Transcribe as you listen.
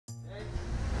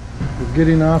We're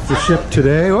getting off the ship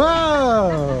today.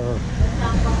 Whoa!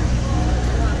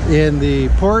 In the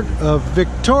port of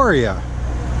Victoria,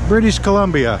 British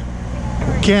Columbia,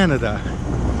 Canada.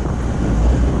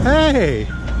 Hey! Hey,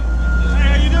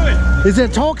 how you doing? Is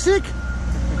it toxic?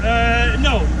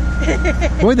 No.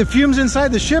 Boy, the fumes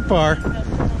inside the ship are.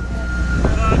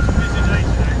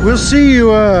 We'll see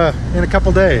you in a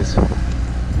couple days.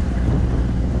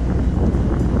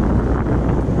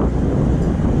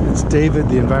 It's David,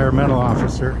 the environmental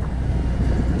officer.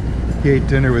 He ate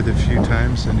dinner with us a few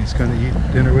times, and he's going to eat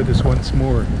dinner with us once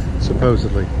more,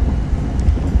 supposedly.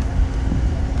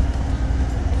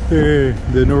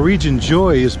 The Norwegian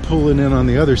Joy is pulling in on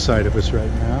the other side of us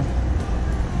right now.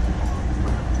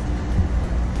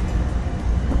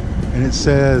 And it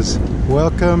says,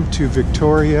 "Welcome to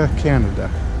Victoria, Canada."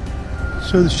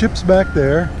 So the ship's back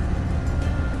there.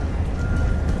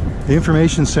 The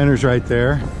information center's right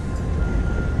there.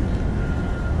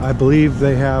 I believe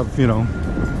they have, you know,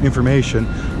 information.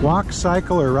 Walk,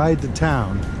 cycle, or ride to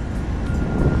town.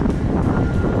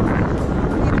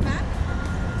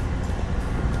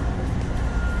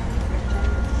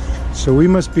 So we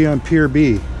must be on Pier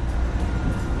B.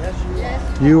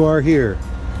 Yes, You are here.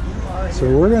 So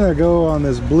we're gonna go on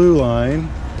this blue line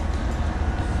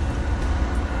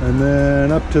and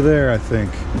then up to there, I think.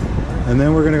 And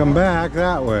then we're gonna come back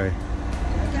that way.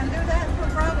 We can do that, no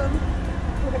problem.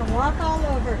 We're going to walk all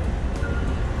over.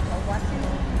 So once you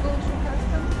go through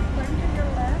customs, turn to your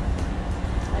left,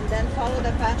 and then follow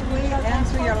the pathway and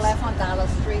to your left on Dallas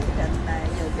Street, and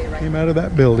you'll be right. Came out of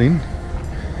that building.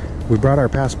 We brought our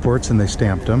passports and they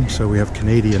stamped them, so we have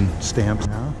Canadian stamps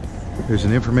now. There's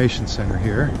an information center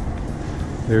here.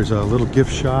 There's a little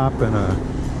gift shop and a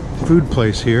food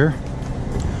place here.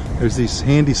 There's these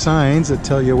handy signs that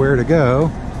tell you where to go.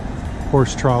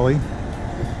 Horse trolley,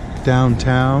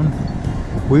 downtown.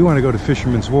 We want to go to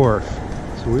Fisherman's Wharf,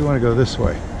 so we want to go this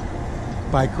way.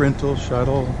 Bike rental,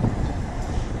 shuttle.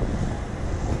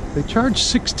 They charge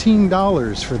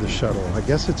 $16 for the shuttle. I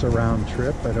guess it's a round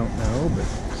trip, I don't know, but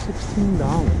 $16.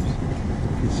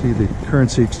 You can see the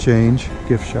currency exchange,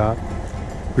 gift shop.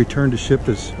 Return to ship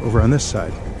is over on this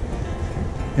side.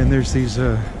 And there's these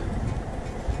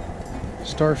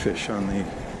starfish on the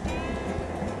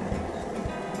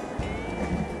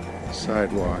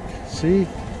sidewalk. See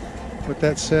what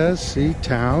that says? See,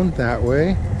 town that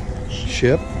way,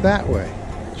 ship that way,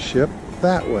 ship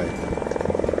that way.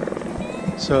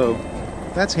 So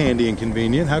that's handy and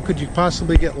convenient. How could you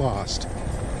possibly get lost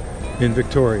in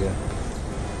Victoria?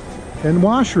 And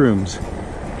washrooms,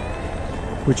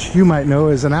 which you might know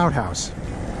as an outhouse.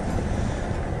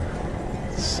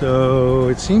 So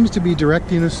it seems to be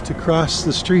directing us to cross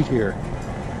the street here.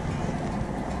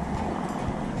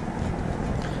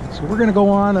 So we're gonna go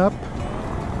on up,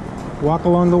 walk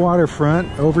along the waterfront,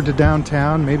 over to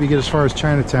downtown, maybe get as far as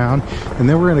Chinatown, and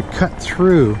then we're gonna cut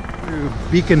through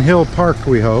Beacon Hill Park,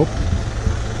 we hope,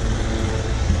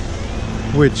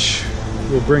 which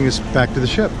will bring us back to the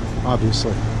ship,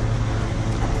 obviously,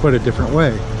 but a different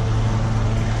way.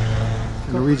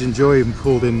 The Norwegian Joy even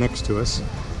pulled in next to us.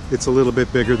 It's a little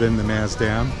bit bigger than the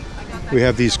Nasdam. We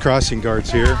have these crossing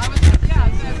guards here. Yeah,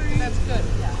 that's good.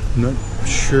 Yeah. I'm not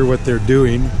sure what they're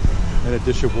doing. And a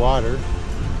dish of water.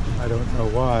 I don't know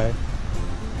why.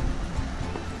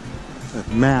 A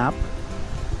map.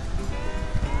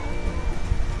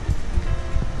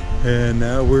 And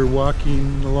now we're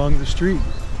walking along the street.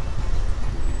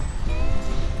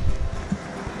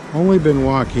 Only been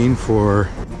walking for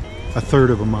a third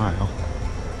of a mile.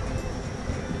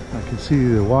 I can see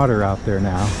the water out there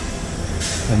now.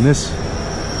 And this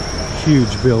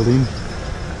huge building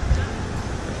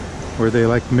where they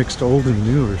like mixed old and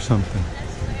new or something.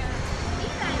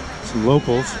 Some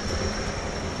locals.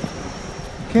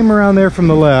 Came around there from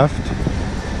the left.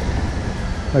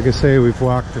 Like I say, we've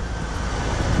walked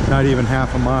not even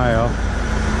half a mile.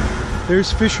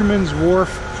 There's Fisherman's Wharf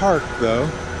Park though,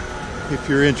 if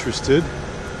you're interested.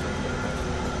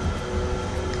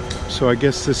 So I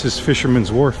guess this is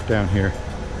Fisherman's Wharf down here,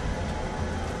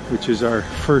 which is our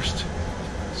first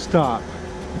stop.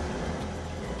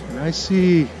 And I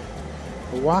see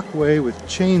a walkway with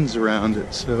chains around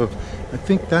it, so I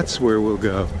think that's where we'll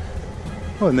go.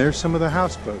 Oh, and there's some of the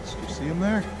houseboats. Do you see them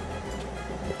there?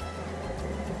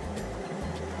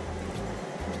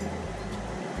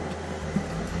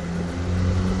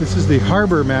 This is the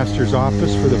Harbor Master's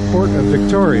office for the Port of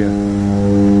Victoria.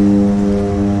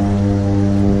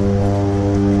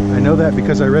 I know that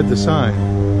because I read the sign.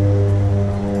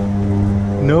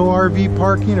 No RV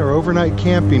parking or overnight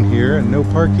camping here, and no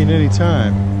parking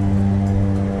anytime.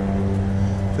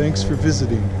 Thanks for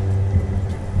visiting.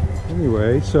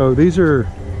 Anyway, so these are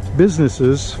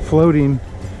businesses floating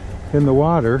in the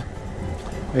water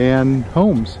and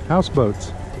homes,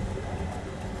 houseboats.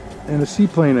 And a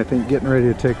seaplane, I think, getting ready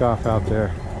to take off out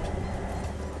there.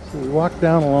 So we walk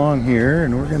down along here,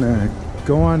 and we're gonna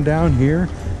go on down here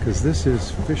because this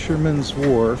is Fisherman's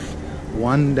Wharf,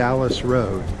 1 Dallas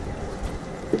Road.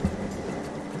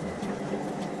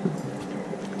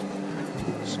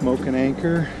 Smoke and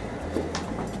anchor,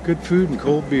 good food and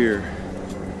cold beer.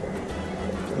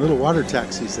 Little water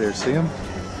taxis there, see them?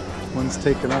 One's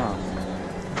taken off.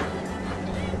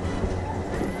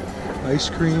 Ice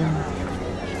cream.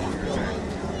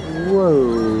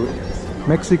 Whoa.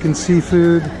 Mexican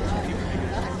seafood.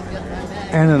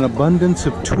 And an abundance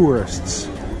of tourists.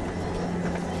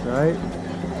 Right?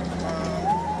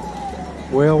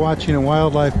 Whale watching and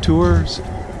wildlife tours.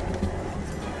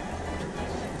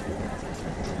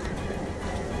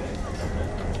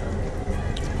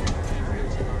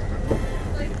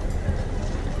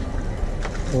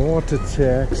 Water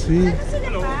taxi.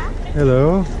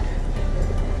 Hello.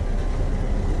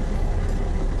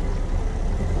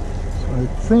 So I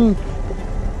think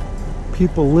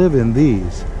people live in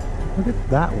these. Look at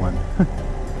that one.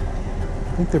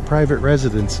 I think they're private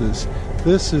residences.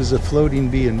 This is a floating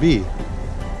B&B.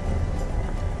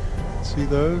 See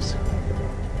those?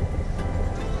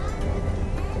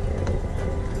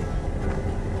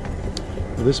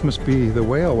 Well, this must be the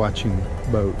whale watching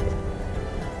boat.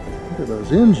 Look at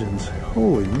those engines.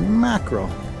 Holy mackerel.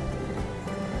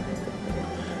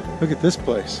 Look at this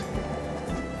place.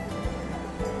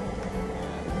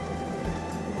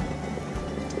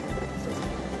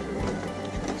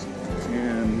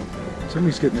 And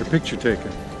somebody's getting their picture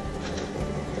taken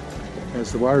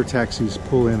as the water taxis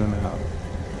pull in and out.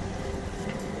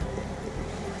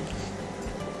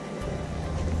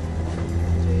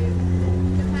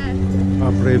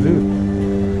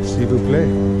 Après-vous, s'il vous plaît.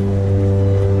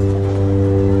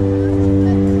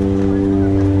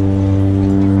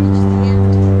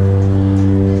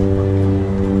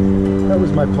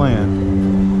 My plan.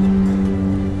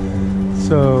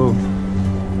 So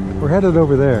we're headed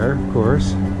over there, of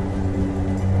course.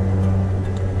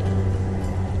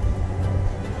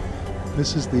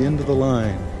 This is the end of the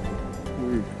line.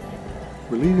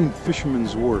 We're leaving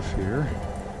Fisherman's Wharf here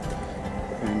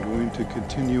and going to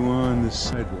continue on this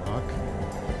sidewalk.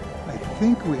 I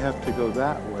think we have to go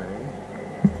that way,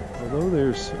 although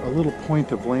there's a little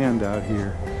point of land out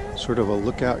here, sort of a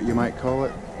lookout you might call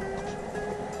it.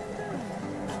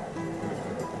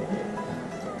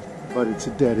 But it's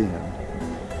a dead end,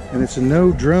 and it's a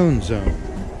no drone zone.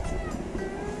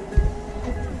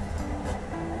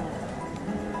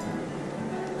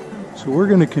 So we're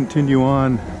going to continue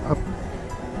on up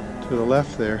to the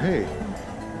left there. Hey,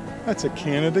 that's a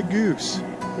Canada goose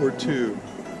or two.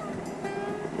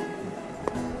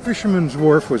 Fisherman's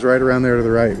Wharf was right around there to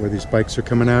the right where these bikes are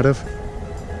coming out of.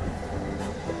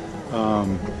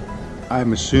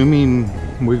 I'm assuming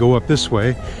we go up this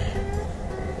way.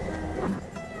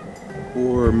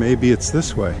 Or maybe it's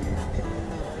this way.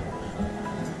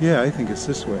 Yeah, I think it's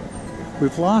this way.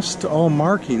 We've lost all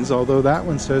markings, although that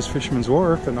one says Fisherman's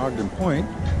Wharf and Ogden Point.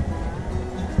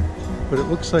 But it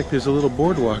looks like there's a little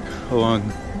boardwalk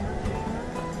along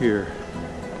here.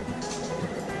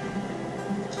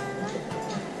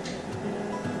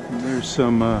 And there's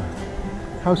some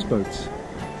houseboats,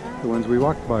 the ones we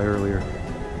walked by earlier.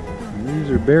 And these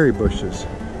are berry bushes.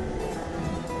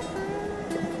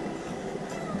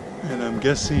 And I'm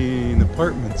guessing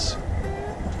apartments.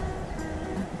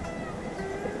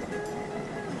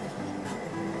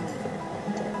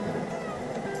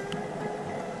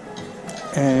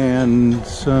 And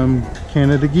some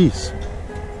Canada geese.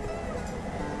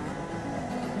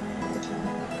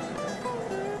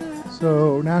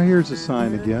 So now here's a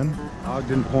sign again.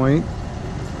 Ogden Point,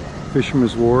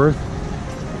 Fisherman's Wharf,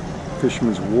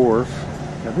 Fisherman's Wharf.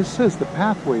 Now this says the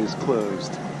pathway is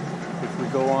closed if we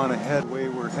go on ahead way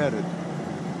we're headed.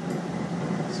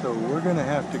 So we're gonna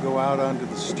have to go out onto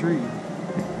the street.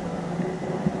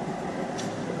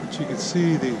 But you can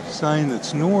see the sign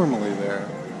that's normally there.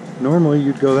 Normally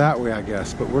you'd go that way, I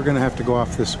guess, but we're gonna have to go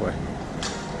off this way.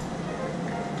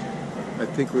 I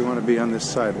think we want to be on this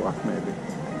sidewalk maybe.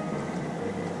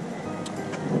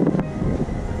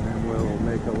 And then we'll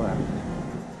make a left.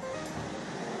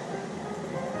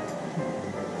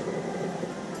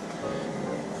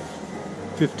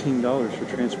 $15 for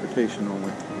transportation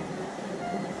only.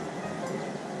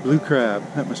 Blue Crab,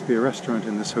 that must be a restaurant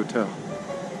in this hotel.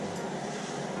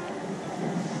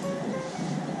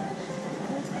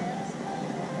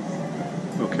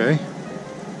 Okay.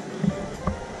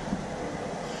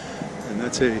 And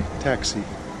that's a taxi,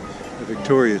 a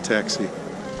Victoria taxi.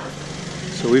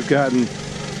 So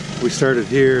we started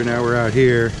here, now we're out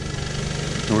here,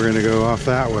 and we're gonna go off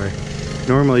that way.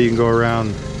 Normally you can go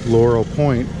around Laurel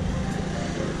Point,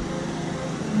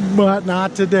 but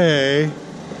not today,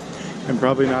 and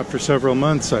probably not for several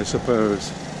months, I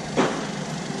suppose.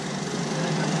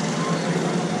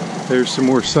 There's some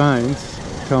more signs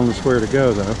telling us where to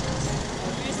go, though.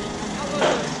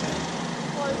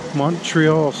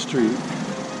 Montreal Street.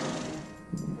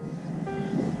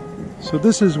 So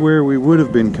this is where we would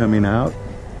have been coming out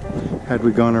had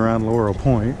we gone around Laurel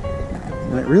Point.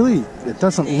 And it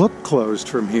doesn't look closed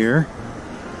from here,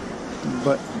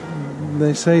 but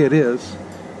they say it is,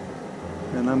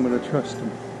 and I'm going to trust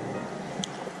them.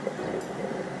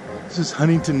 This is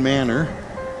Huntington Manor,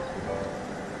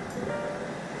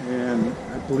 and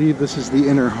I believe this is the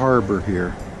inner harbor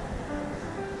here.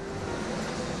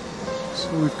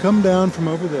 So we've come down from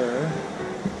over there.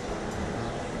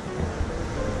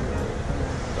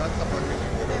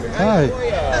 Hi.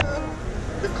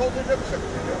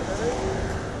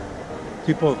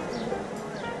 People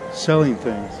selling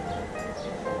things,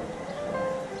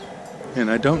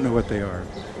 and I don't know what they are.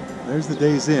 There's the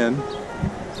Days Inn.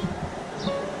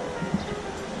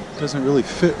 Doesn't really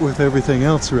fit with everything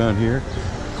else around here.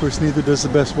 Of course, neither does the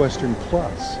Best Western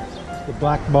Plus. The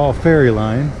Black Ball Ferry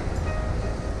Line,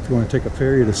 if you want to take a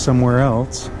ferry to somewhere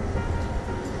else.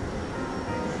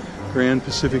 Grand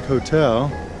Pacific Hotel.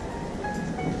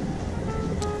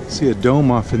 See a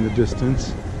dome off in the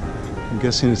distance. I'm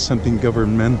guessing it's something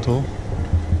governmental,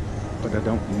 but I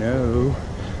don't know.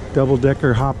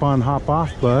 Double-decker hop-on,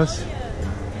 hop-off bus.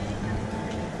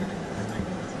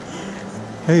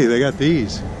 Hey, they got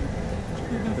these.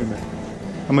 Wait a minute.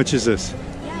 How much is this?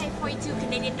 Yeah, 42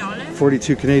 Canadian dollars.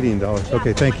 42 Canadian dollars. Yeah,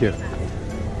 okay, thank you.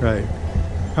 Right.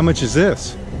 How much is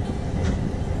this?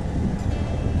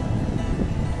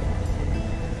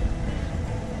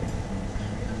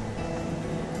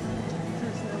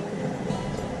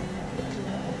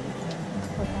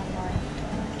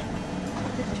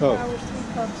 Oh. Hours,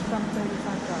 3 cups from $35.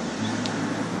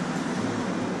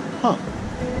 Huh.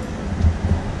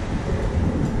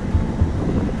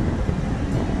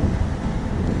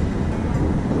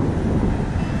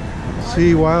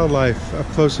 See wildlife up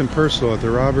close and personal at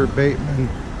the Robert Bateman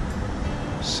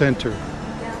Center.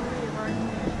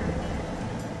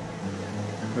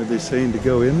 Are they saying to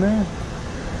go in there?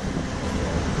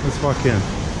 Let's walk in.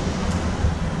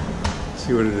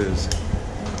 See what it is.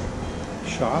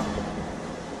 Shop.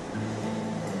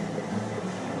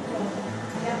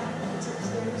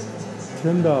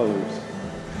 $10.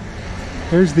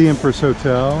 Here's the Empress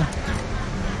Hotel.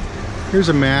 Here's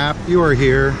a map. You are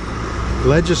here.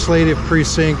 Legislative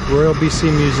Precinct, Royal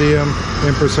BC Museum,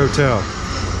 Empress Hotel.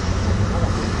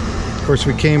 Of course,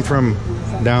 we came from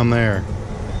down there.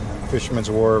 Fisherman's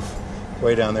Wharf,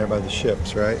 way down there by the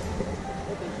ships, right?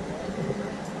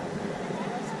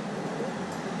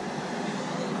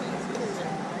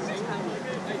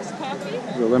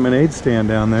 There's a lemonade stand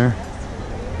down there.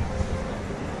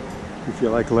 If you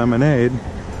like lemonade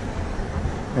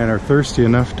and are thirsty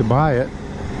enough to buy it.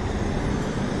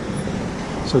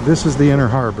 So this is the inner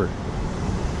harbor.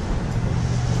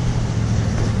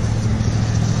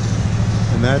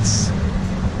 And that's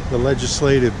the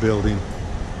legislative building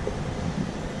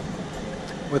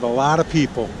with a lot of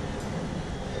people.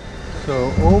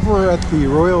 So over at the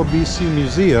Royal BC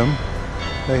Museum,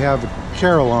 they have a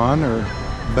carillon or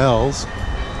bells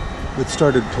that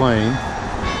started playing.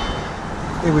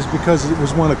 It was because it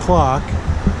was 1 o'clock,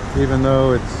 even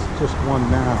though it's just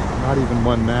 1 now. Not even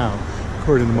 1 now,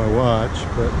 according to my watch,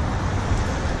 but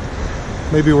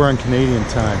maybe we're on Canadian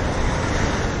time.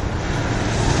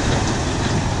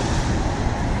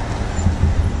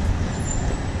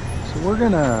 So we're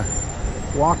gonna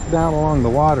walk down along the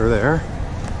water there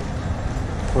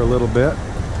for a little bit,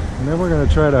 and then we're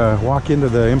gonna try to walk into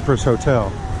the Empress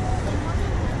Hotel.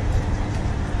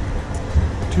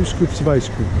 2 scoops of ice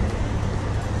cream.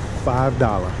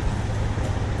 $5.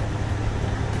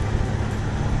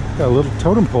 Got a little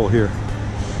totem pole here.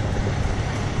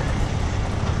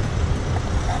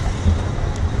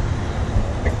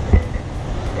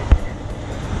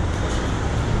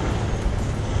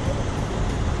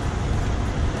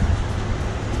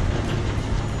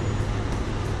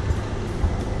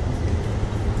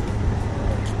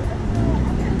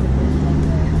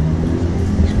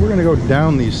 So we're gonna go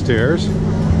down these stairs.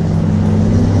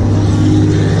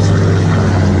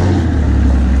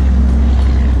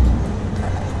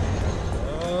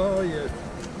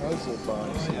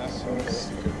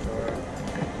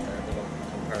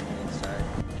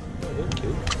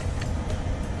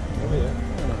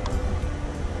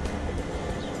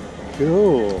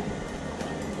 Cool.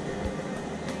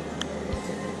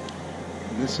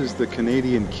 This is the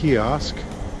Canadian kiosk.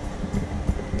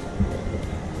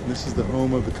 This is the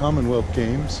home of the Commonwealth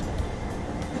Games.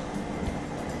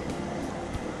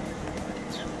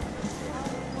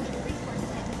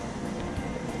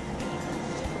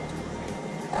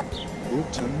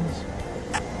 Wilton's.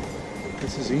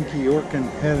 This is Inky Orchid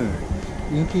Henna.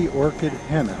 Inky Orchid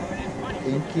Henna.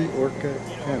 Inky Orchid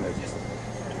Henna.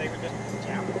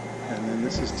 And then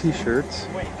this is t-shirts.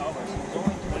 Wait, oh, there's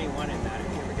only 21 in that if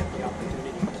you ever get the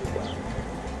opportunity to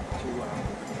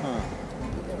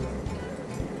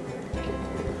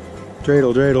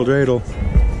Dreidel, dreidel, dreidel.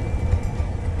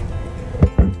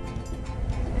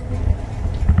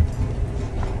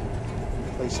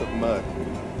 Place of mud.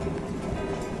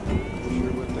 Not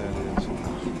sure what that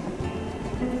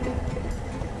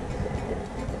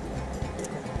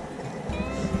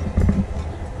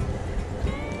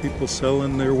is. People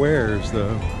selling their wares,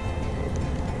 though.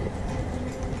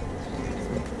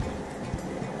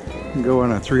 You can go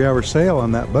on a 3-hour sail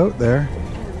on that boat there.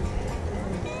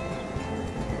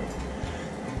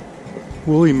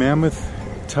 Woolly mammoth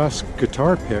tusk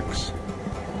guitar picks.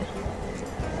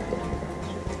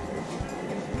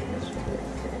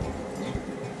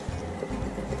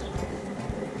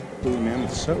 Woolly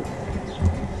mammoth soap.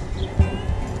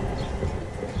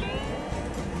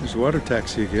 There's a water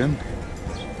taxi again.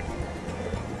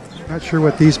 Not sure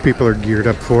what these people are geared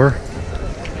up for,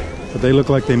 but they look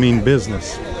like they mean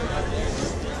business.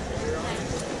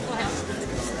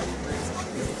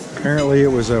 Apparently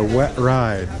it was a wet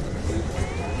ride.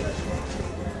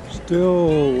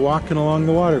 Still walking along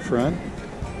the waterfront.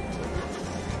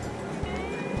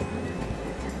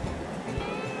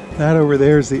 That over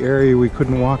there is the area we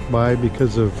couldn't walk by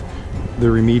because of the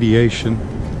remediation.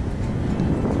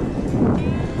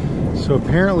 So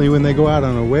apparently when they go out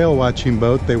on a whale watching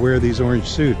boat, they wear these orange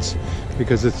suits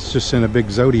because it's just in a big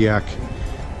Zodiac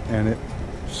and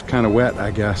it's kind of wet,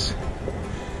 I guess.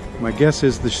 My guess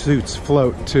is the suits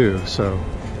float too, so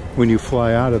when you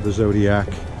fly out of the Zodiac,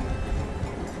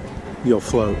 you'll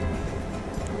float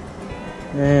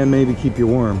and maybe keep you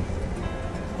warm.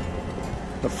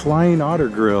 A flying otter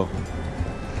grill.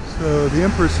 So the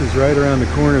Empress is right around the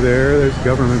corner there. There's a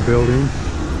government building.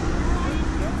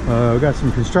 We've got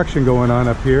some construction going on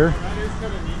up here.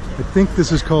 I think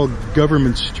this is called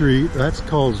Government Street. That's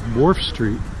called Wharf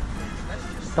Street.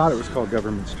 Thought it was called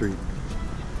Government Street.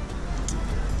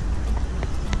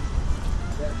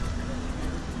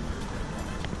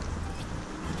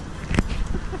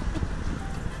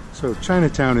 So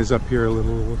Chinatown is up here in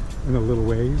a little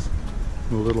ways,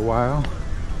 in a little while.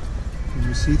 Can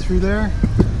you see through there?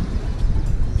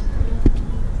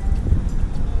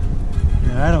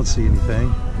 Yeah, I don't see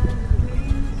anything.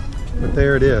 But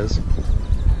there it is.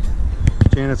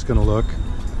 Janet's gonna look.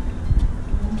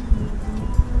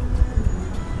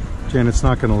 Janet's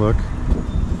not gonna look.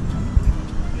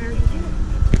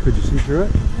 Could you see through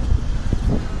it?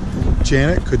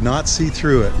 Janet could not see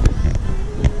through it.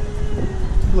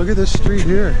 Look at this street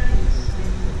here.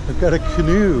 I've got a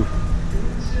canoe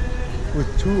with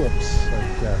tulips,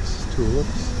 I guess.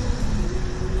 Tulips.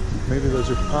 Maybe those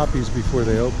are poppies before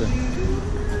they open.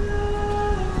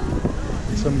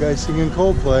 And some guy singing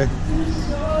Coldplay.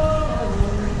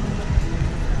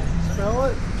 Smell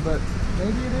it, but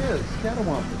maybe it is.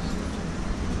 Catawampus.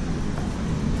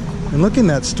 And look in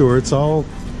that store, it's all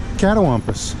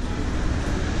catawampus.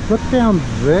 Look down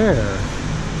there.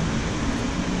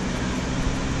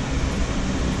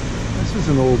 This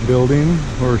is an old building,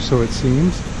 or so it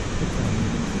seems.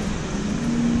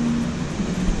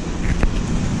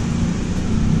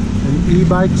 An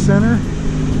e-bike center.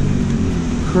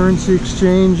 Currency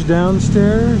exchange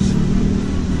downstairs.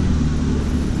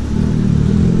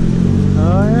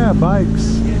 Oh yeah,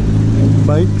 bikes.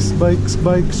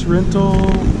 Bikes rental.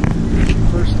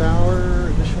 First hour,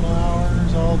 additional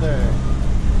hours, all day.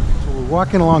 So we're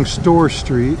walking along Store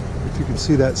Street. If you can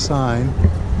see that sign.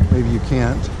 Maybe you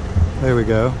can't. There we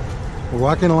go. We're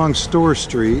walking along Store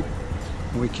Street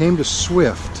and we came to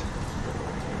Swift.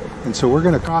 And so we're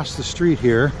going to cross the street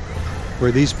here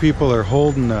where these people are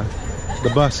holding the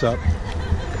bus up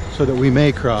so that we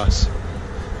may cross.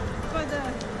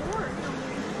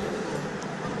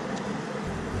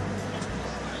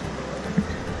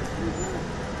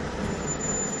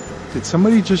 Did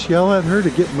somebody just yell at her to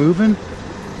get moving?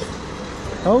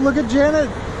 Oh, look at Janet.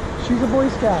 She's a Boy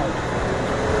Scout.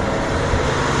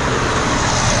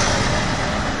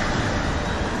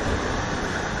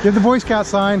 Give the Boy Scout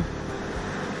sign.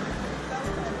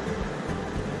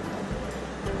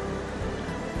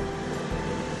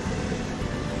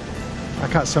 I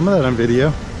caught some of that on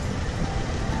video.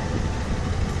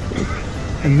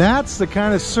 And that's the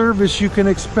kind of service you can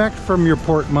expect from your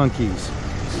port monkeys.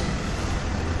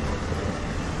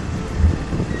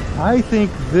 I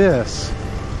think this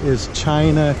is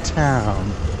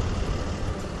Chinatown.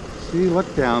 See,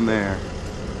 look down there.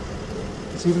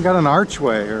 It's even got an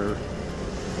archway or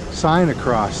sign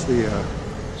across the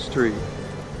street.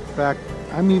 In fact,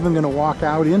 I'm even going to walk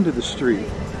out into the street.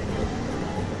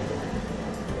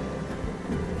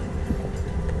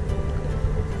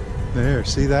 There,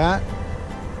 see that?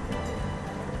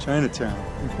 Chinatown.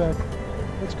 In fact,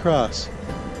 let's cross.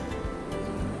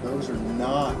 Those are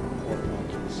not port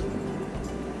monkeys.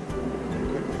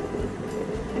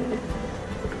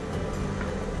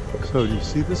 So, do you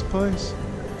see this place?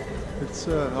 It's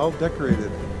all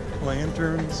decorated.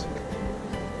 Lanterns.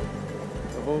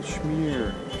 The whole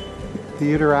schmear.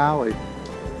 Theater Alley.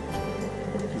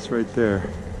 It's right there.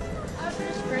 I'll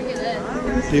just bring it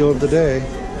in. Deal of the day.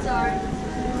 Sorry.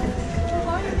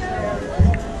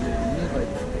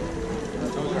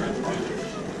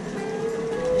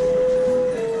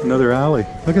 Another alley.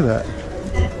 Look at that.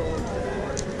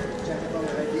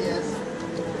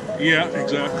 Yeah,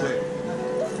 exactly.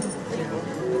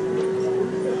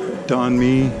 Don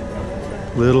Me,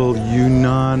 little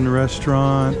Yunnan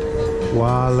restaurant,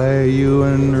 Wale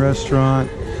Yuan restaurant.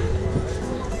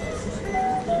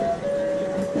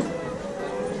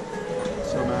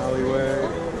 Some alleyway.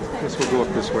 I guess we'll go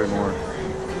up this way more.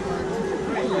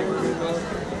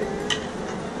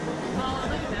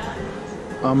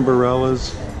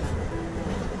 Umbrellas,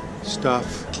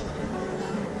 stuff.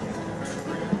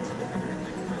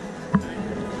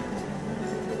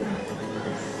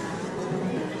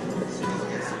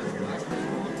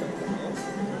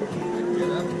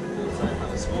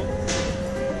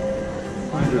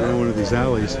 Down one of these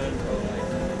alleys.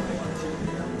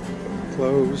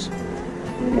 Clothes,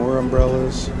 more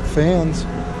umbrellas, fans.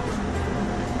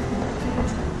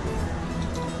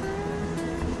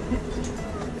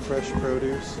 Fresh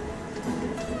produce.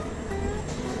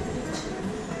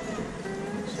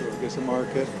 So I guess a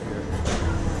market.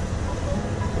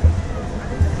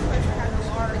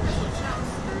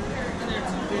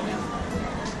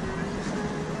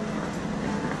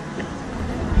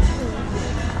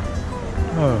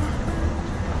 Oh.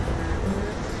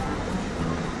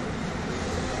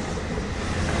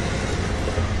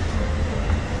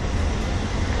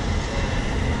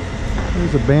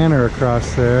 There's a banner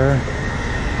across there.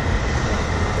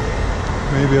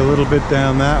 Maybe a little bit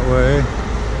down that way.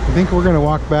 I think we're going to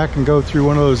walk back and go through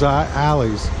one of those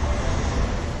alleys.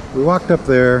 We walked up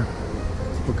there.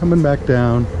 We're coming back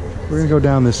down. We're going to go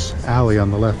down this alley on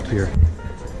the left here.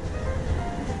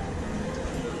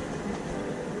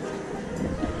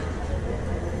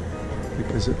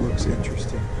 Because it looks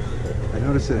interesting. I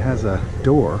notice it has a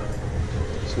door,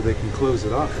 so they can close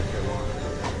it off if they want.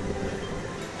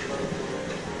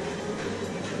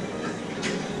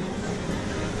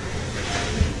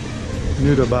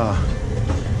 Nudaba.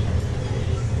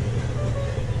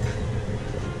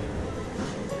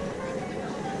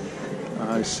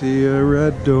 I see a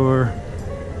red door.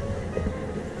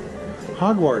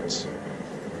 Hogwarts,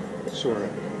 sort of.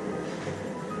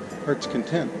 Heart's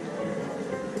Content.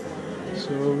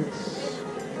 So it's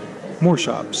more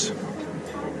shops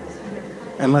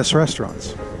and less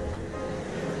restaurants.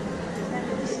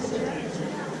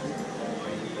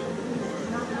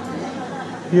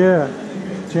 Yeah,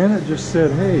 Janet just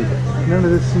said, hey, none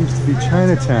of this seems to be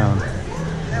Chinatown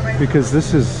because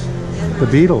this is the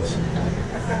Beatles.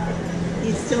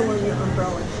 He's still on the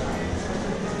umbrella.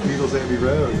 Beatles Abbey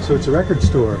Road. So it's a record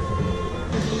store.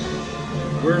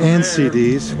 We're And rare.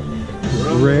 CDs. We're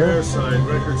on the Rare. rare side,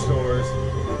 record stores.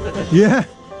 Yeah.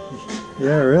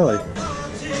 Yeah, really.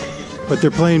 But they're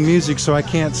playing music, so I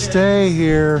can't stay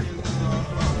here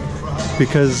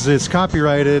because it's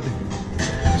copyrighted.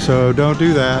 So don't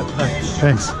do that.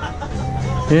 Thanks.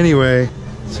 Anyway,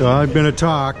 so I'm going to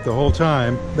talk the whole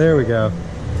time. There we go.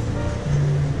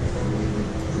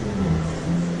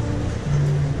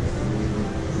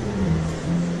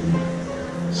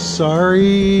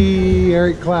 Sorry,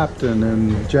 Eric Clapton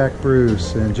and Jack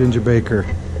Bruce and Ginger Baker,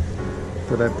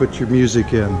 that I put your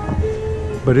music in.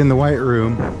 But in the White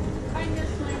Room,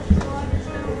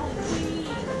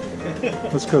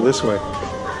 let's go this way,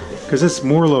 because it's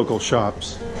more local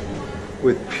shops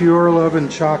with pure love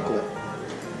and chocolate.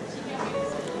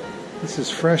 This is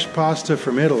fresh pasta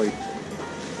from Italy.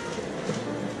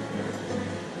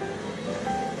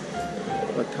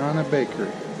 Latana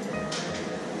Bakery.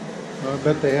 Well, I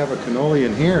bet they have a cannoli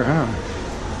in here, huh?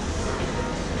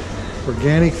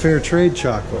 Organic fair trade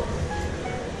chocolate.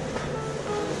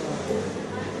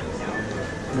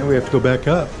 Now we have to go back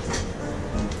up.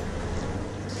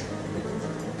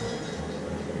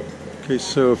 Okay,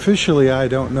 so officially I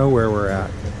don't know where we're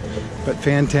at, but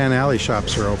Fantan Alley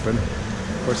shops are open.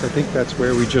 Of course, I think that's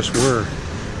where we just were.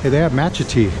 Hey, they have matcha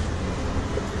tea,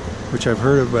 which I've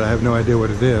heard of, but I have no idea what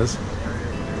it is.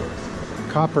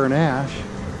 Copper and Ash,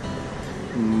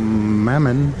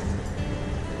 Mammon,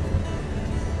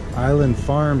 Island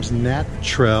Farms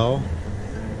Natrel.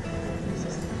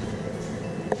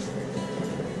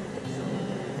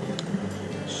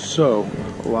 So,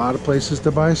 a lot of places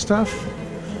to buy stuff,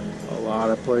 a lot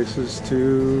of places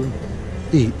to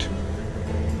eat,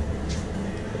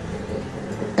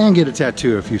 and get a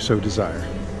tattoo if you so desire.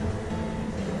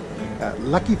 At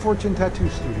Lucky Fortune Tattoo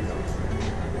Studio.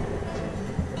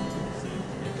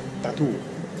 Tattoo.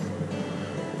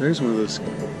 There's one of those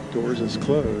doors that's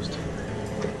closed.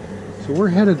 So we're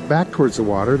headed back towards the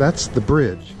water. That's the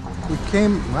bridge. We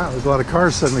came, wow, there's a lot of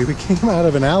cars suddenly. We came out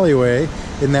of an alleyway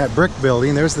in that brick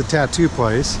building. There's the tattoo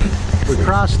place. We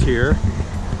crossed here.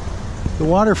 The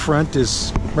waterfront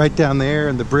is right down there,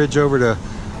 and the bridge over to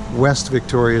West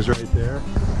Victoria is right there.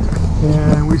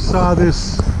 And we saw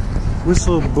this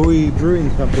Whistle Buoy Brewing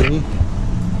Company,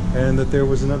 and that there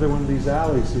was another one of these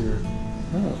alleys here.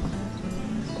 Oh,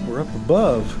 we're up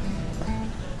above.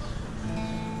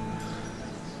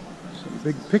 Some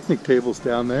big picnic tables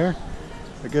down there.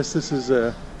 I guess this is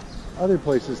other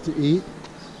places to eat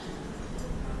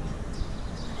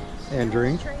and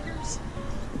drink. Traders?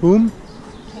 Whom?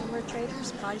 Camera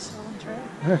traders? Buy, sell, and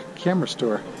trade? Camera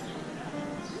store.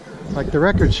 Like the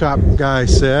record shop guy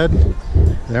said,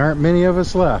 there aren't many of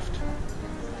us left.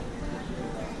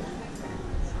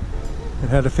 It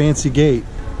had a fancy gate.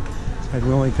 I'd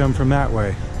only come from that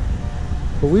way.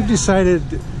 But we've decided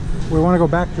we want to go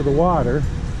back to the water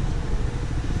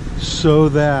so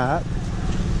that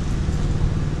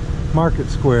Market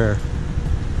Square,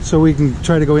 so we can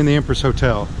try to go in the Empress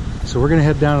Hotel. So we're going to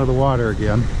head down to the water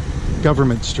again,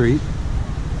 Government Street,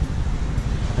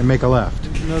 and make a left.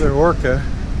 Another orca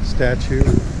statue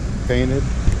painted.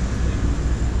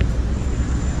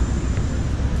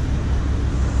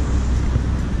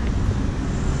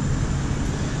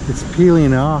 It's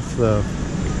peeling off though.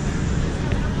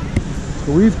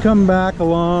 So we've come back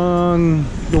along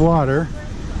the water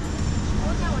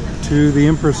to the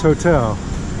Empress Hotel.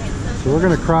 So we're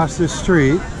going to cross this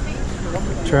street,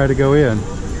 try to go in.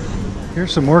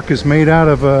 Here's some orcas made out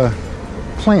of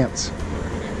plants.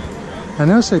 I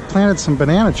noticed they planted some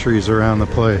banana trees around the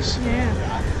place. Yeah.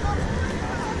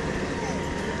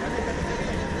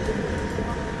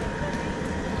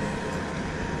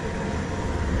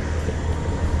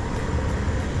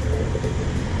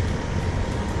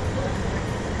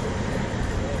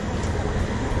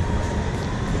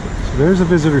 So there's a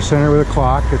visitor center with a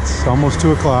clock. It's almost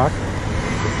 2 o'clock.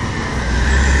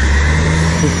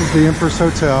 This is the Empress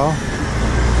Hotel.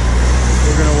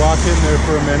 We're going to walk in there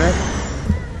for a minute.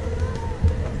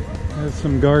 There's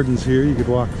some gardens here you could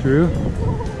walk through.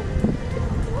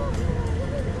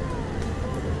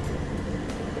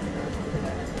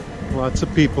 Lots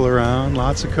of people around,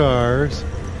 lots of cars.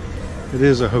 It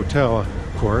is a hotel,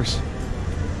 of course.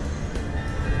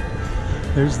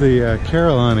 There's the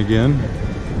Carillon again.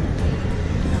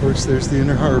 Of course, there's the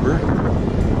Inner Harbor.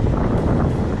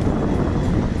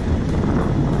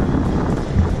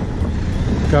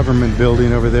 Government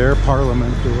building over there,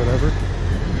 Parliament or whatever.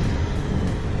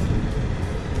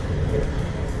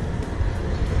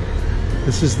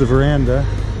 This is the veranda,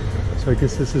 so I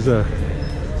guess this is a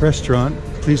restaurant.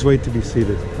 Please wait to be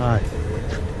seated. Hi.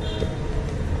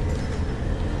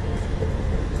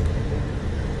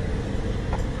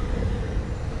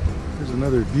 There's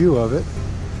another view of it.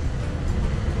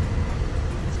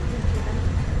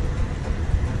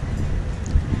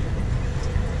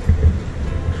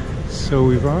 So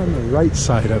we're on the right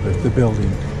side of it, the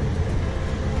building.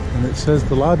 And it says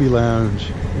the lobby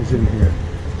lounge is in here.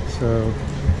 So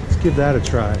let's give that a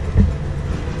try.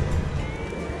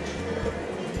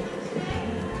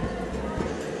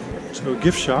 So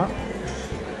gift shop.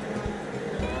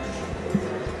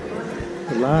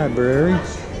 The library.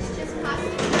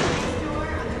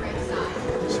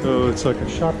 So it's like a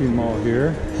shopping mall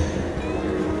here.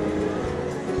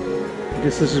 I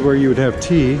guess this is where you would have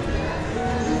tea.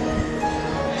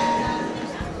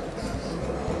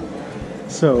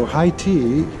 So high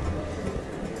tea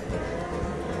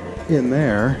in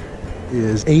there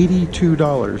is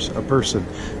 $82 a person.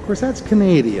 Of course, that's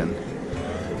Canadian.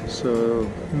 So,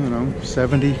 you know,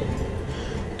 $70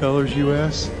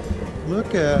 US.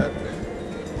 Look at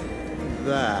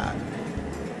that.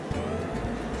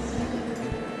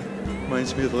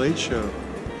 Reminds me of The Late Show,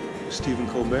 Stephen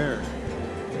Colbert.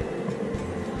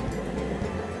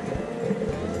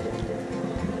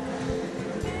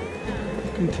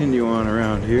 Continue on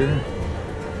around here.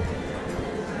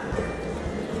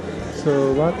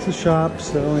 So lots of shops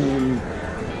selling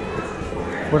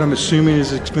what I'm assuming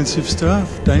is expensive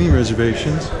stuff. Dining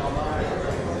reservations.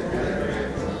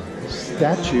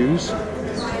 Statues.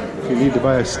 If you need to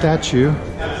buy a statue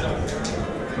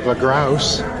of a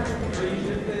grouse.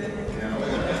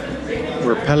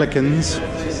 Or pelicans.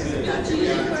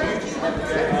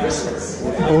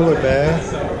 Polar bear.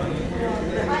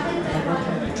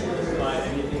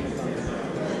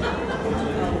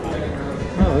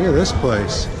 Oh, look at this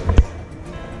place.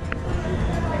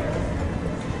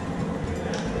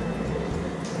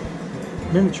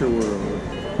 Miniature World.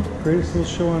 Greatest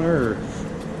little show on earth.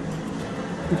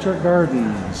 Beach Art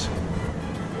Gardens.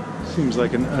 Seems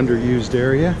like an underused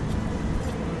area.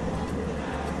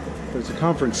 But it's a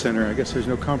conference center. I guess there's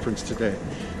no conference today.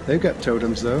 They've got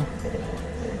totems though.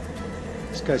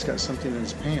 This guy's got something in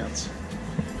his pants.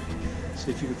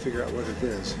 See if you can figure out what it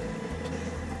is.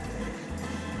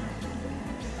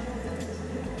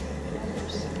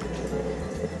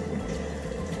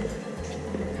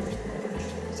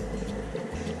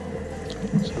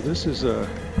 So this is a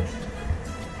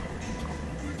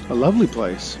lovely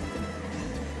place.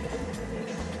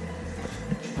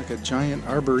 Like a giant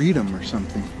arboretum or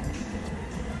something.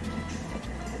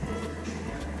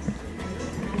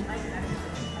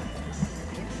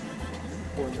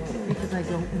 Because I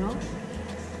don't know.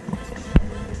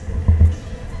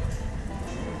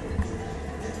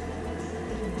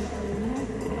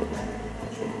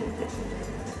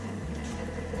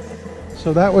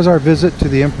 So that was our visit to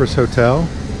the Empress Hotel,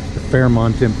 the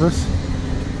Fairmont Empress.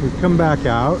 We've come back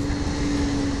out.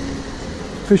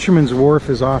 Fisherman's Wharf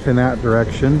is off in that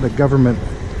direction. The government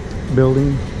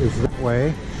building is that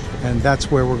way, and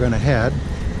that's where we're going to head,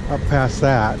 up past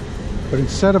that. But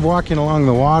instead of walking along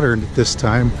the water this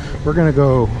time, we're going to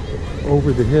go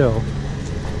over the hill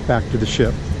back to the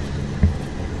ship.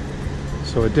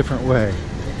 So a different way.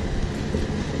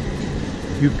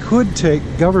 You could take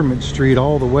Government Street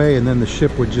all the way and then the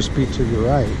ship would just be to your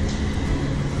right.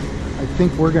 I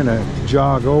think we're going to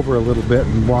jog over a little bit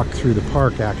and walk through the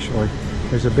park actually.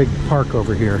 There's a big park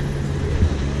over here.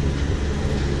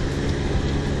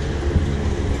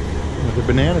 With a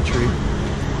banana tree.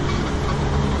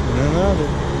 And another.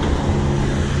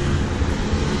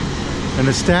 And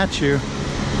a statue.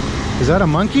 Is that a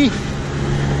monkey?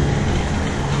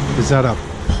 Is that a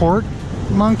port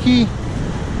monkey?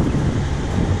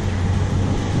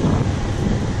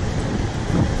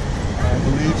 I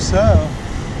believe so.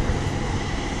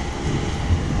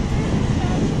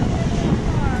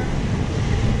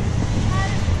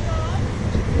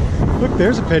 Look,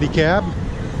 there's a pedicab.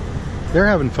 They're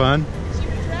having fun.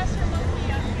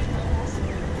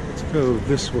 Let's go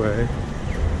this way.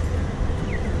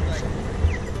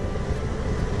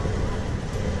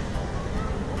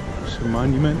 There's a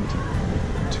monument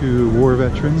to war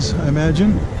veterans, I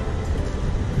imagine.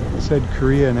 It said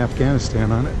Korea and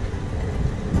Afghanistan on it.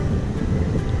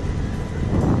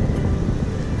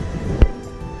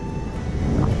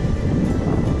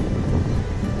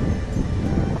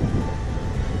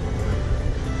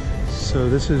 So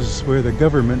this is where the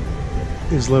government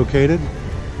is located,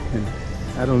 and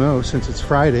I don't know, since it's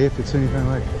Friday, if it's anything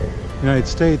like the United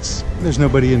States, there's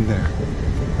nobody in there,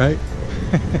 right?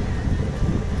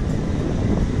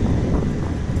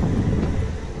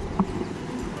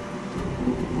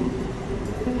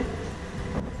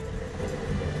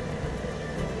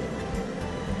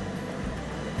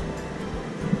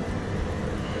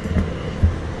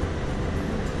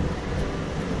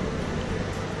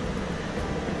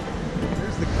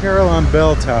 Carillon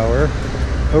Bell Tower.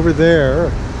 Over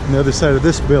there, on the other side of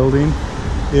this building,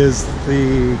 is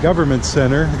the government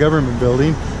center, the government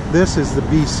building. This is the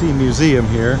BC Museum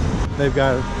here. They've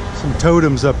got some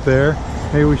totems up there.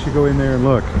 Maybe we should go in there and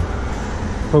look.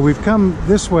 But we've come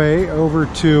this way over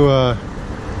to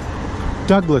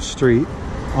Douglas Street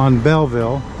on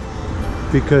Belleville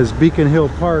because Beacon Hill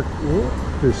Park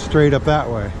is straight up that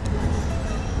way.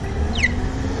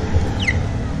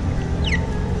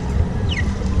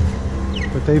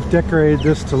 But they've decorated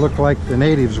this to look like the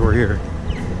natives were here.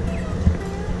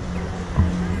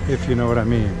 If you know what I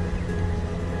mean.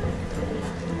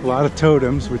 A lot of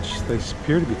totems, which they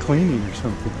appear to be cleaning or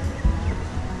something.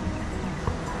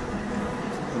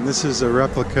 And this is a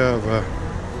replica of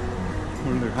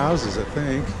one of their houses, I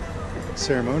think.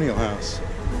 Ceremonial house.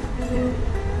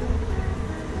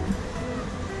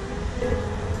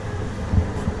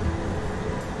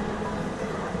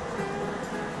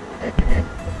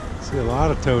 See a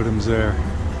lot of totems there.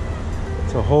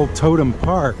 It's a whole totem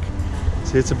park.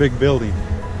 See, it's a big building.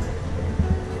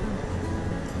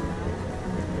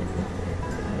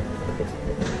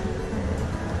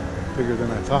 bigger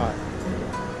than I thought.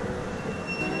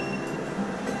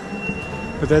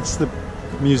 But that's the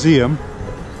museum.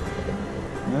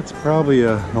 And that's probably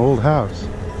an old house.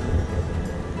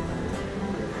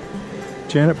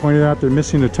 Janet pointed out they're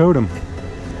missing a totem.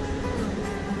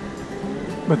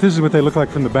 But this is what they look like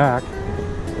from the back.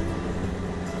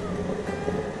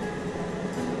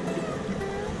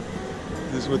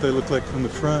 This is what they look like from the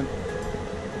front.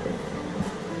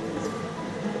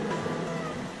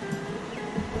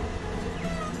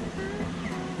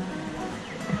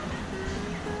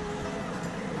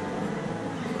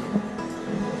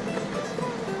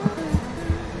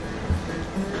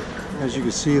 As you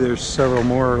can see, there's several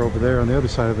more over there on the other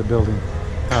side of the building,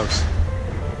 house.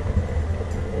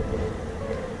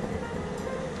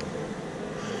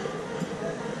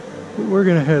 But we're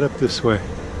gonna head up this way.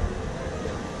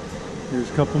 There's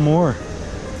a couple more.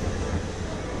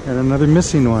 And another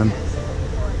missing one.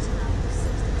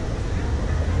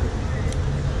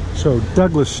 So,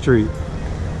 Douglas Street.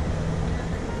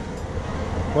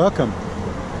 Welcome,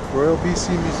 Royal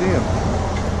BC Museum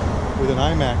with an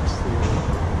IMAX theater.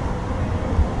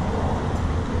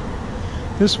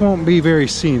 This won't be very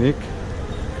scenic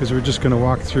because we're just going to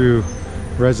walk through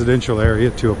residential area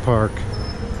to a park.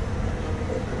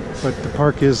 But the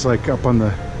park is like up on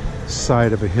the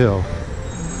side of a hill.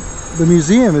 The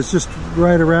museum is just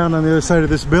right around on the other side of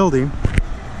this building.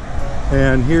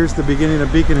 And here's the beginning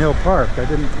of Beacon Hill Park. I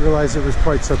didn't realize it was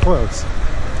quite so close,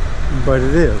 but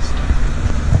it is.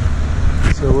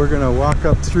 So we're going to walk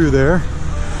up through there.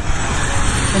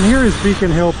 And here is Beacon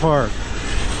Hill Park.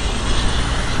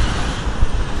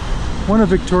 One of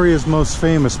Victoria's most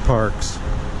famous parks.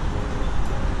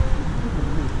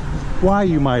 Why,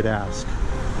 you might ask?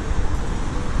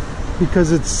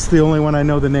 Because it's the only one I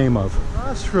know the name of.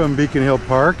 Across from Beacon Hill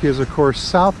Park is, of course,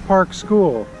 South Park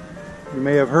School. You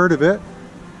may have heard of it.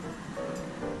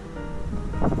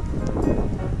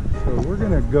 So we're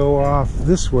going to go off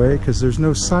this way because there's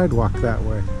no sidewalk that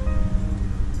way.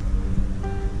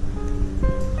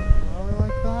 Probably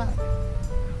like that.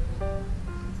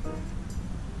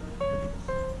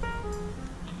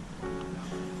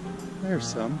 There's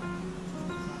some.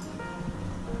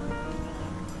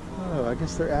 Oh, I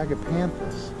guess they're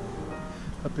agapanthus.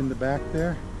 Up in the back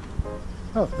there.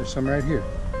 Oh, there's some right here.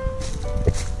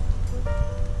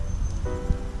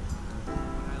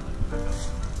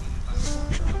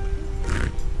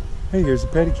 Hey, here's a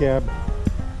pedicab.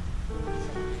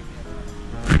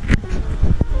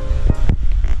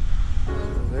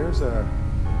 So there's a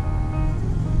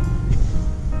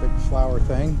big flower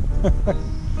thing.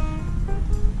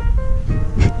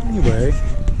 Anyway,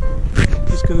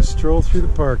 just gonna stroll through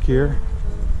the park here.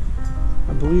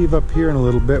 I believe up here in a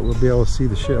little bit we'll be able to see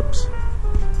the ships.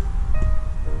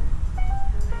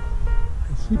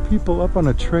 I see people up on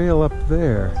a trail up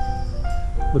there,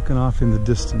 looking off in the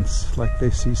distance like they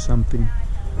see something.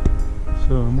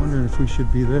 So I'm wondering if we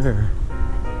should be there.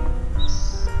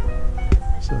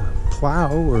 It's a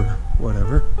plow or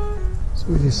whatever. So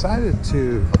we decided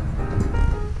to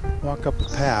walk up a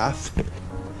path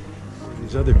where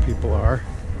these other people are,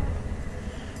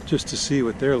 just to see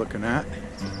what they're looking at.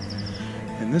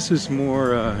 And this is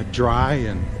more dry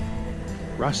and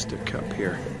rustic up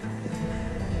here.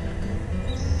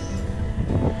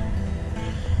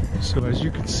 So as you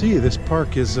can see, this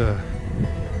park is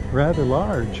rather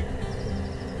large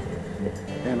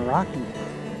and rocky.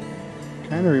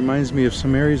 Kind of reminds me of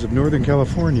some areas of Northern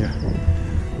California,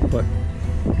 but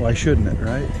why shouldn't it,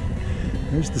 right?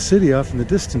 There's the city off in the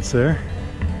distance there.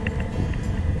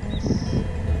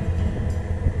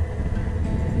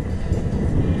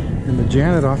 And the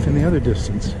Janet off in the other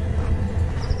distance.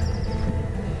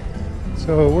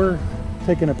 So we're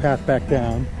taking a path back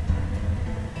down.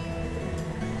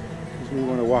 We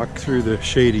want to walk through the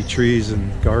shady trees and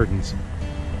gardens.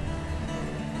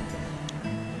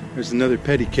 There's another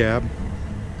pedicab.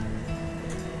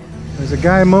 There's a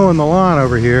guy mowing the lawn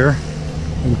over here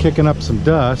and kicking up some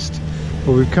dust.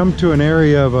 But we've come to an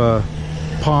area of a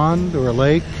pond or a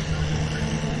lake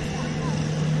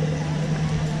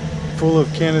full of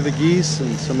Canada geese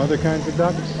and some other kinds of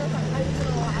ducks.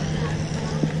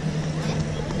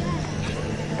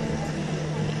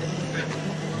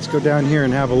 Let's go down here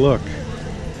and have a look.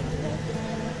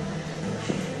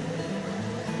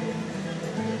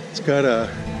 It's got a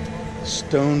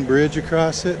stone bridge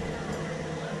across it.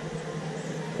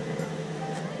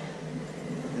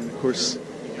 And of course,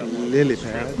 lily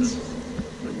pads.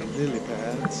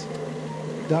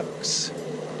 Ducks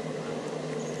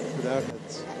without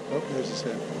heads. Oh, there's his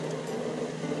head.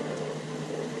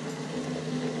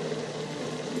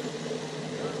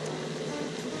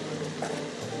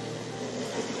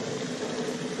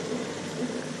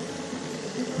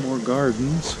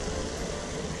 gardens.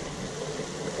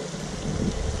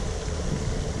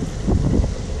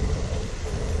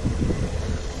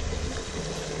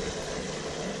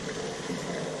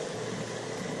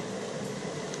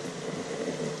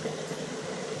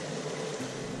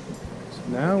 So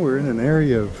now we're in an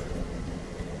area of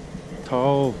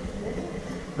tall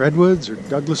redwoods or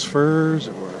Douglas firs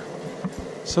or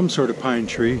some sort of pine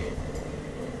tree.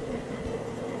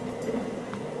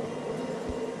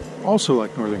 Also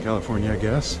like Northern California, I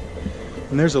guess.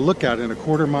 And there's a lookout in a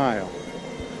quarter mile.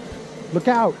 Look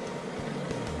out!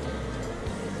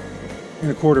 In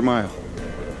a quarter mile.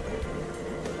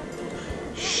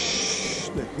 Shh,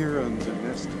 the herons are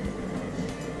nesting.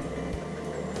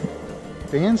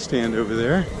 Bandstand over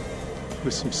there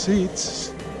with some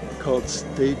seats called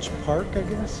Stage Park, I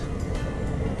guess.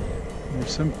 And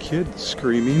there's some kid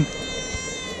screaming.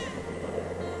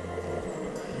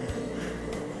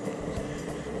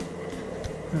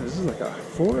 This is like a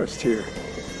forest here.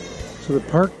 So the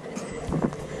park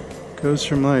goes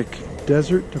from like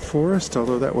desert to forest,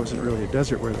 although that wasn't really a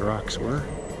desert where the rocks were.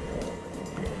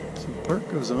 So the park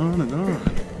goes on and on.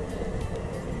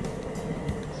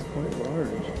 It's quite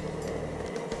large.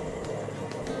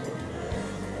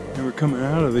 And we're coming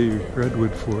out of the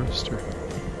redwood forest, or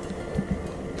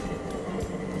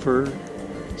fir,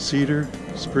 cedar,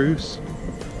 spruce.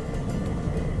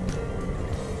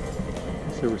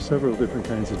 There were several different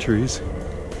kinds of trees,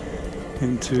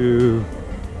 into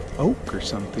oak or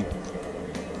something.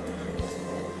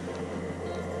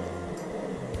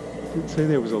 Did say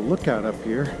there was a lookout up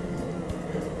here.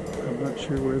 I'm not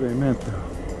sure where they meant though.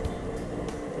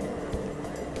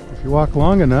 If you walk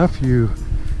long enough, you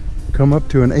come up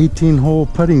to an 18-hole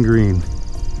putting green.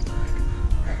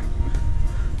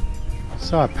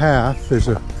 Saw a path. There's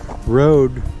a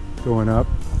road going up.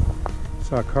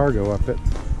 Saw a car go up it.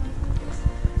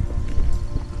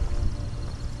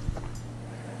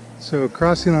 So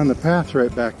crossing on the path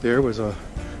right back there was a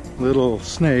little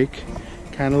snake.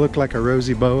 Kind of looked like a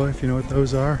rosy boa, if you know what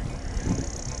those are.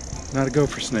 Not a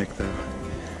gopher snake though.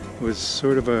 It was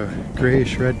sort of a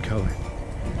grayish red color.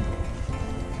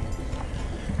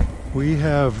 We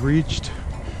have reached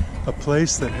a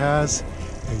place that has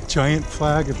a giant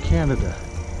flag of Canada,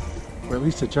 or at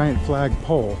least a giant flag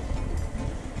pole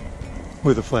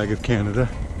with a flag of Canada.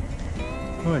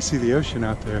 Oh, I see the ocean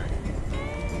out there.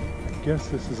 I guess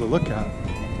this is a lookout.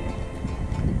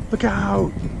 Look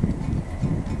out!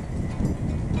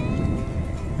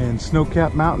 And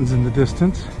snow-capped mountains in the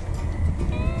distance.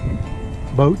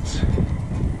 Boats.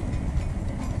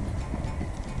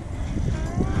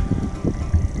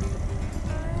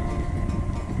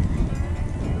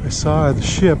 I saw the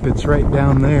ship. It's right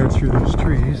down there through those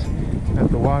trees at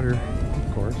the water,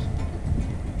 of course.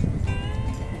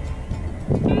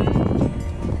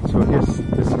 So I guess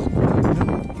this is Beacon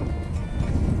Hill.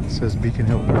 It says Beacon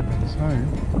Hill Park on the sign.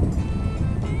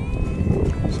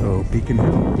 So Beacon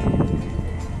Hill.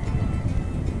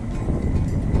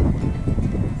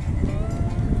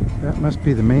 That must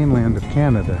be the mainland of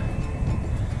Canada,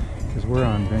 because we're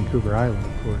on Vancouver Island,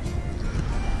 of course.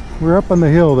 We're up on the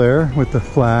hill there with the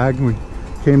flag. We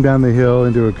came down the hill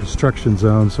into a construction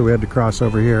zone, so we had to cross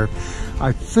over here.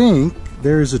 I think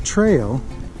there's a trail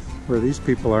where these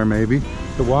people are, maybe,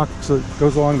 that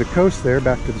goes along the coast there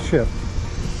back to the ship.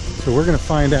 So we're going to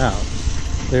find out.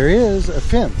 There is a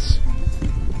fence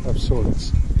of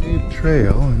sorts, paved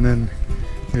trail, and then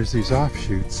there's these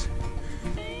offshoots.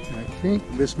 I think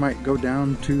this might go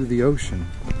down to the ocean.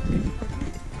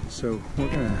 So we're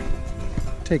going to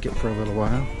take it for a little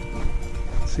while,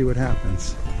 see what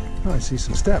happens. Oh, I see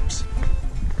some steps.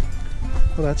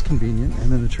 Well, that's convenient.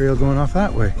 And then a trail going off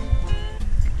that way.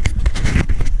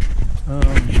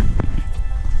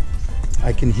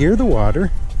 I can hear the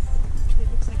water.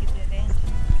 It looks like a dead end.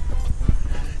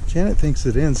 Janet thinks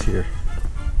it ends here,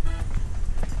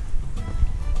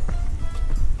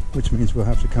 which means we'll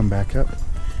have to come back up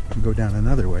and go down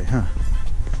another way, huh?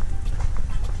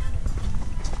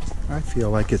 I feel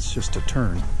like it's just a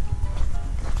turn.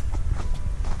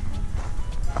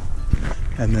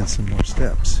 And then some more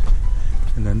steps.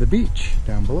 And then the beach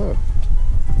down below.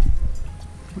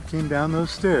 We came down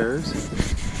those stairs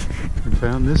and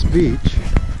found this beach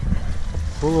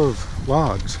full of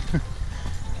logs,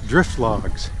 drift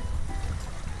logs.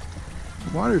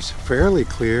 The water's fairly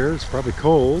clear, it's probably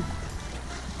cold.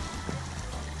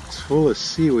 It's full of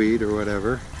seaweed or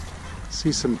whatever.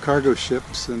 See some cargo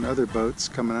ships and other boats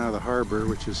coming out of the harbor,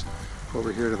 which is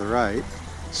over here to the right.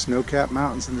 Snow-capped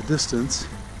mountains in the distance.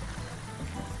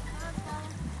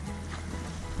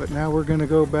 But now we're going to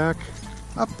go back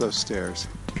up those stairs.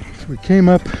 So we came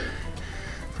up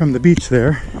from the beach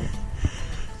there,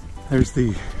 There's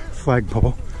the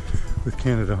flagpole with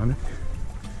Canada on it.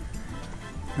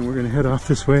 And we're going to head off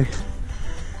this way.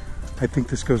 I think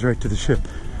this goes right to the ship.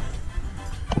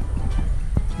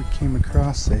 We came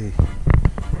across a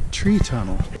tree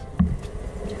tunnel.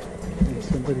 And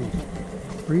somebody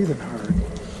breathing hard.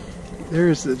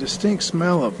 There's the distinct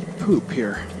smell of poop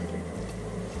here.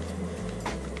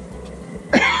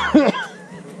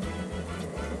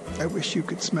 I wish you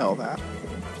could smell that.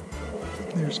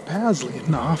 There's paths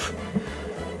leading off.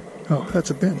 Oh,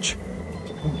 that's a bench.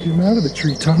 We came out of the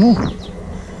tree tunnel.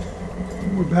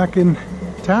 We're back in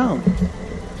town.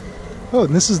 Oh,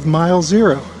 and this is mile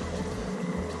 0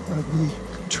 of the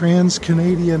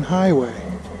Trans-Canadian Highway.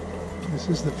 This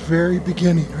is the very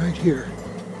beginning right here.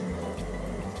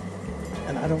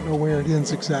 And I don't know where it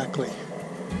ends exactly.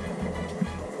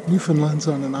 Newfoundland's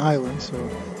on an island, so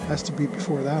it has to be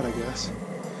before that, I guess.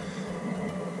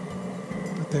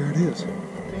 But there it is.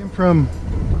 Came from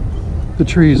the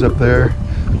trees up there.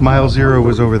 Mile 0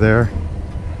 was over there.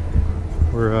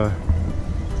 We're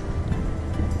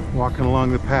walking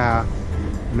along the path.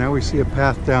 And now we see a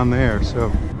path down there,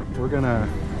 so we're gonna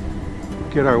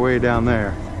get our way down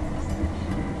there.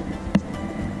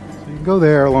 So you can go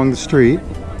there along the street,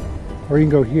 or you can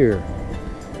go here.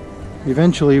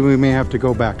 Eventually we may have to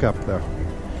go back up though.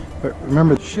 But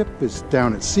remember, the ship is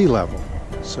down at sea level,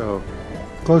 so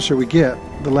the closer we get,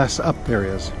 the less up there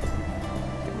is.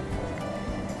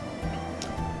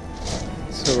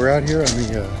 So we're out here on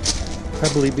the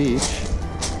pebbly beach.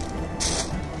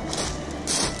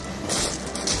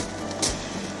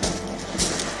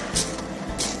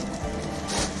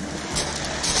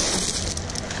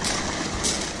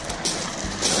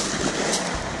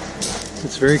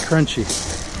 It's very crunchy.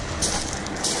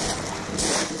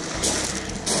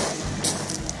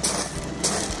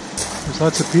 There's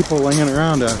lots of people laying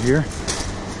around out here.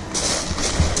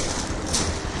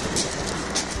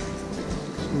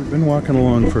 So we've been walking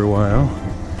along for a while.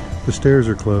 The stairs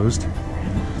are closed.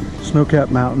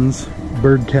 Snow-capped mountains,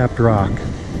 bird-capped rock.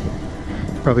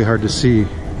 It's probably hard to see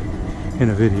in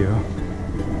a video.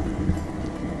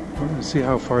 We're going to see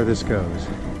how far this goes.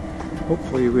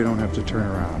 Hopefully we don't have to turn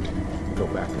around and go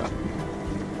back up.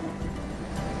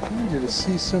 I need you to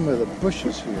see some of the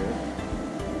bushes here.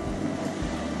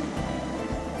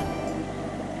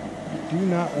 You do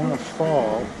not want to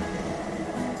fall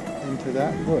into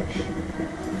that bush.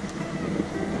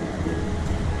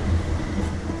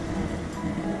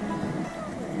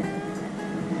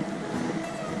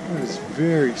 That is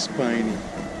very spiny.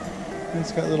 And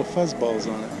it's got little fuzzballs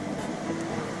on it.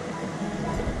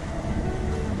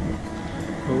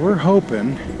 But we're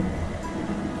hoping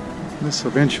this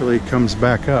eventually comes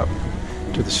back up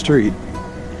to the street.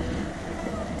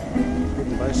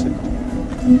 Wooden bicycle.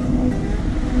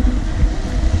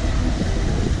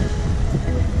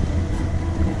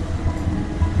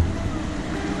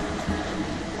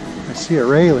 I see a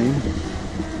railing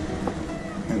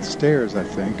and stairs, I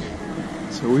think.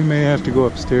 So we may have to go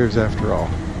upstairs after all.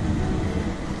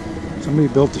 Somebody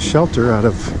built a shelter out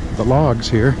of the logs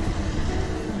here.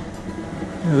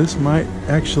 Yeah, this might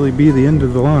actually be the end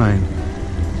of the line.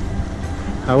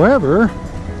 However,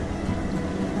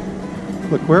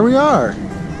 look where we are.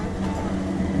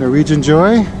 Norwegian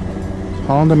Joy,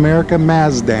 Holland America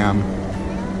Maasdam.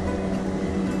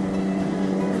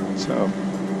 So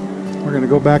we're going to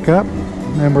go back up,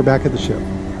 and then we're back at the ship.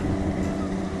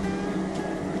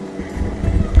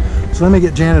 So let me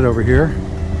get Janet over here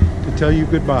to tell you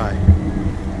goodbye.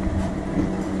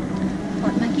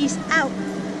 Port monkeys out.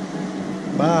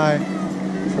 Bye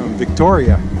from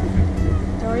Victoria.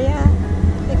 Victoria.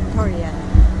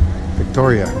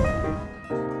 Victoria.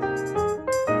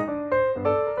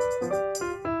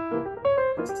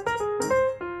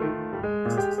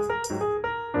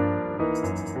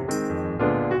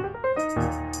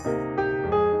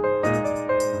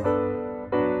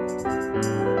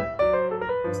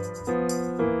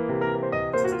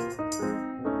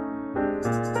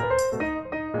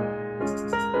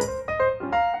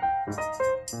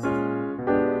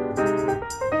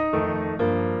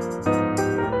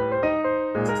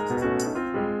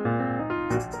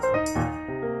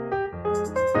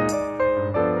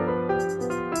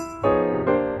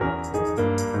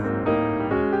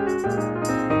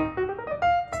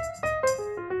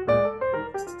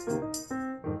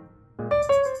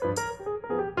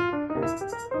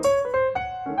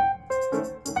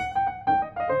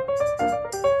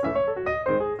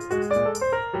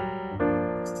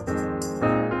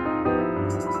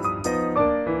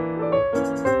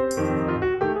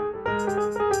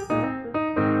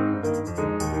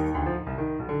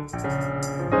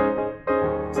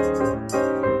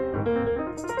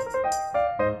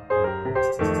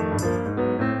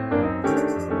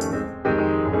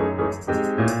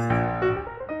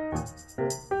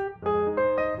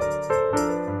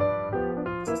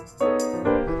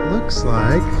 looks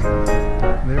like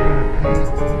they're going to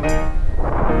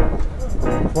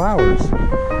paint flowers.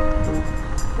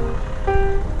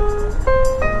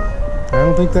 I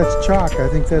don't think that's chalk, I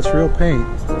think that's real paint.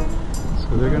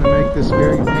 So they're going to make this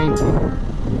very painting.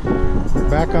 We're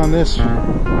back on this. We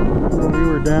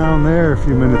were down there a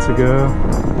few minutes ago.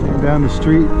 Came down the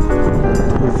street.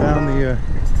 We found the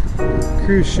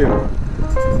cruise ship on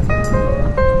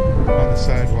the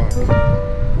sidewalk.